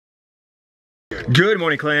Good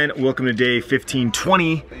morning, clan. Welcome to day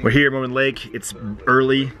 1520. We're here at Mormon Lake. It's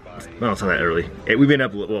early. Well, it's not that early. We've been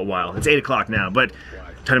up a little while. It's 8 o'clock now, but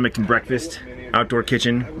time to make some breakfast. Outdoor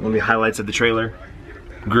kitchen, one of the highlights of the trailer.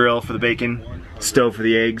 Grill for the bacon, stove for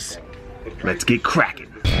the eggs. Let's get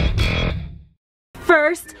cracking.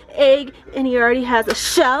 First egg, and he already has a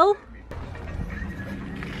shell.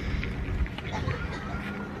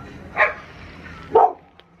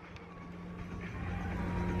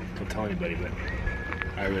 Don't tell anybody, but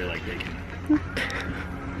I really like bacon.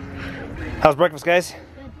 How's breakfast, guys?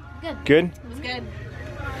 Good. Good? It's good.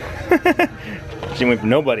 She didn't wait for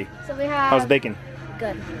nobody. So we have... How's the bacon?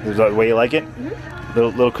 Good. Is that the way you like it? Mm-hmm.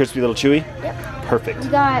 Little crispy, little chewy? Yep. Perfect. We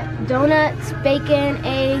got donuts, bacon,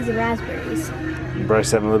 eggs, and raspberries. You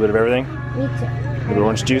Bryce having a little bit of everything? Me too. A little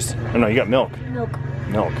orange juice? Oh no, you got milk. Milk.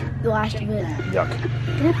 Milk. The last of it. Yuck.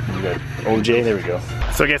 You got OJ, there we go.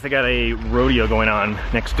 So I guess they got a rodeo going on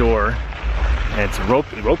next door. And it's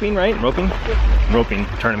roping, right? Roping? Roping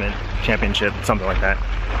tournament, championship, something like that.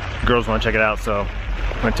 Girls want to check it out, so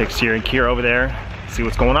I'm gonna take Sierra and Kira over there, see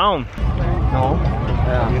what's going on.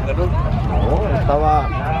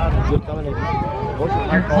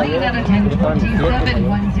 You're clean at a 1027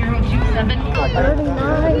 1027.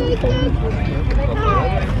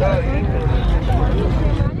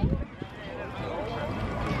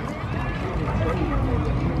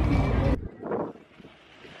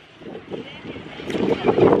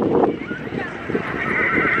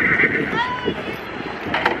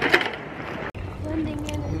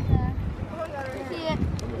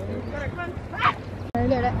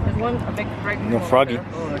 No froggy.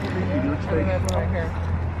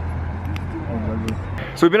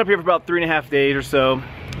 So we've been up here for about 3.5 days or so.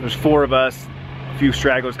 There's 4 of us, a few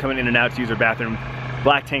stragglers coming in and out to use our bathroom.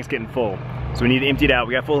 Black tank's getting full, so we need to empty it out.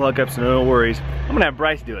 We got full hookups, so no worries. I'm gonna have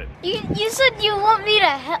Bryce do it. You said you want me to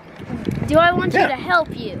help. Do I want you to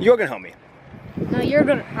help you? You're gonna help me. No, you're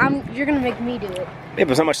gonna make me do it. Yeah, but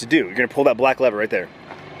there's not much to do. You're gonna pull that black lever right there.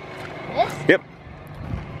 This? Yep.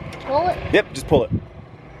 Pull it? Yep, just pull it.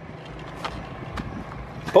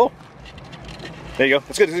 Pull. There you go.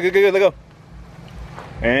 That's good. Good. Let go.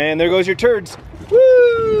 And there goes your turds.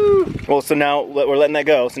 Woo! Well, so now we're letting that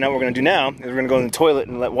go. So now what we're gonna do now is we're gonna go in the toilet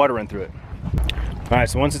and let water run through it. All right.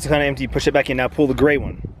 So once it's kind of empty, push it back in. Now pull the gray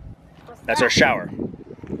one. That's our shower.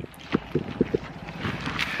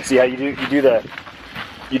 See how you do the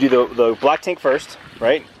black tank first,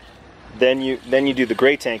 right? Then you do the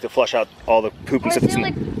gray tank to flush out all the poop and stuff that's in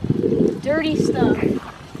like dirty stuff.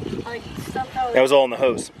 Like stuff that was all in the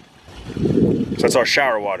hose. So that's our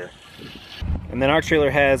shower water. And then our trailer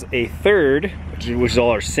has a third, which is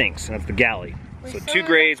all our sinks, and that's the galley. So 2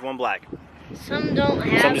 grays, 1 black. Some don't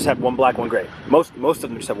have. Some just have 1 black, 1 gray. Most of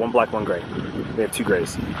them just have 1 black, 1 gray. They have 2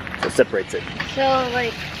 grays, so it separates it. So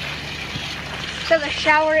so the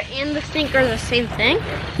shower and the sink are the same thing?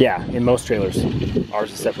 Yeah, in most trailers,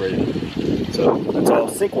 ours is separated. So that's all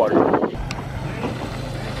sink water.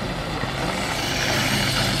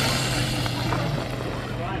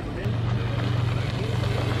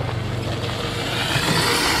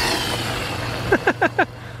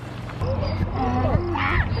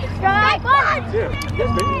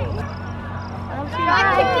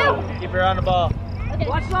 Keep her on the ball. Okay.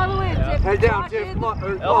 Watch it all the way, Tiff. Head down, Tiff. Come on.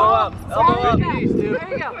 Elbow up. Elbow up. There you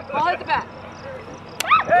go. Ball hit the bat.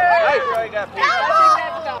 Hey!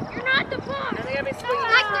 You're not the ball.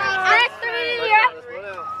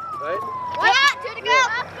 Right? What? 2 to go.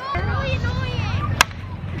 Really annoying.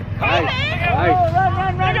 Nice.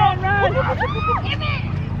 Run. Give it.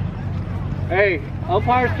 Hey,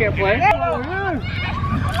 umpires can't play. No,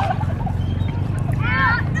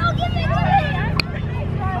 give it.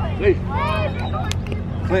 Hey.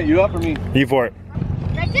 Clint, you up or me? You for it.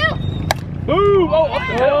 Right, 2. Ooh!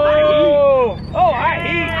 Oh! Oh! High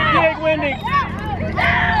heat! Big winding!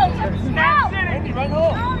 No! Andy, run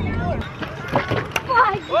home!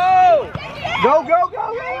 Whoa! Go!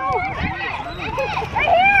 Right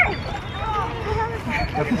here!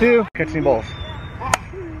 That's 2. Catching balls.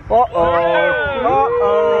 Uh-oh!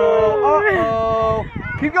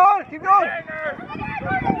 Keep going!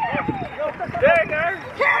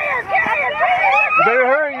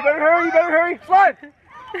 Carrier! You better hurry! Slide!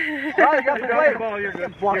 You got the plate. You're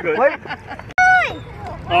good. Block the plate.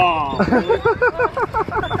 Oh!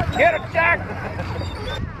 Get him, Jack!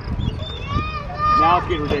 Now it's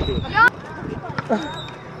getting ridiculous.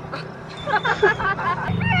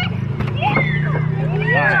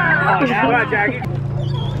 Come on, Jackie.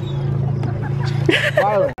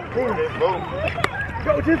 Violet.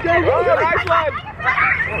 Go, just go. Oh, nice one.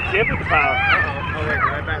 Oh, Jim with the power. Uh-oh. Oh,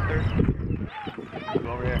 right back there.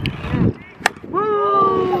 Over here. Woo!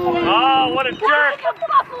 Oh, what a a jerk.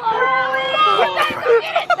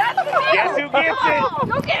 Guess who gets it?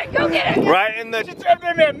 Go get it, go get it. Right in the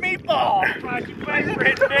meatball.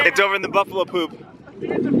 It's over in the buffalo poop.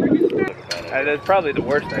 That's probably the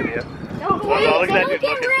worst idea. Don't look at that dude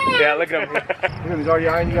looking. Yeah, look at him. He's already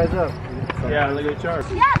eyeing you guys up. Yeah, look at the chart.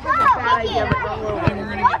 Yeah, go.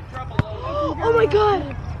 Oh my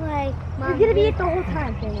god. You're gonna be it the whole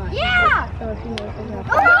time. Yeah.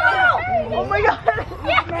 Oh my god.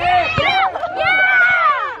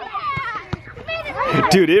 Yeah.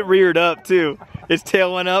 Dude, it reared up too. Its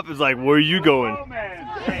tail went up. It's like, where are you going?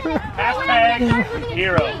 Hashtag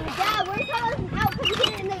hero. Dad, where's all this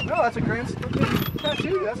out? No, that's a grand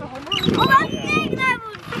tattoo. That's a home run. Oh, I'm saying that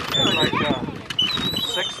was. Like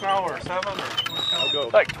 6 now or 7 or I'll go.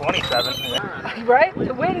 Like 27. Right?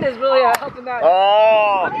 The wind is really helping out.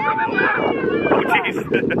 Oh! Jeez.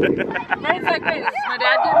 It's like, wait, is my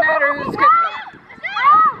dad getting that or who's getting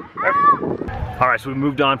All right, so we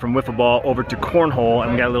moved on from wiffle ball over to cornhole,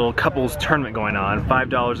 and we got a little couples tournament going on.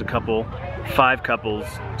 $5 a couple, 5 couples,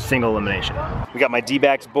 single elimination. We got my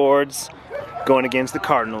D-backs boards going against the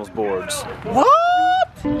Cardinals boards. What?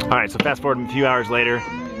 All right, so fast forward a few hours later.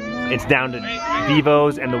 It's down to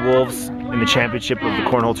Bevo's and the Wolves in the championship of the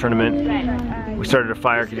cornhole tournament. We started a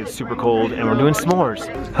fire because it's super cold, and we're doing s'mores.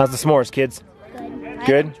 How's the s'mores, kids?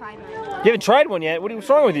 Good? You haven't tried one yet? What's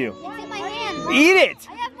wrong with you? It's in my hand. Eat it!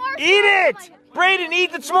 Eat it! Brayden,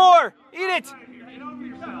 eat the s'more! Eat it!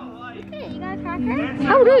 You got a cracker?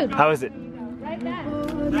 How rude. How is it?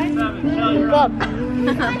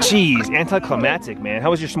 Jeez, anticlimactic, man.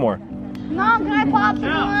 How was your s'more? Mom, can I pop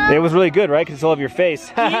some? It was really good, right? Because it's all over your face.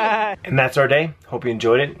 And that's our day. Hope you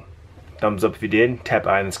enjoyed it. Thumbs up if you did. Tap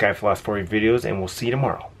eye in the sky for the last 4 videos, and we'll see you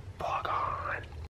tomorrow.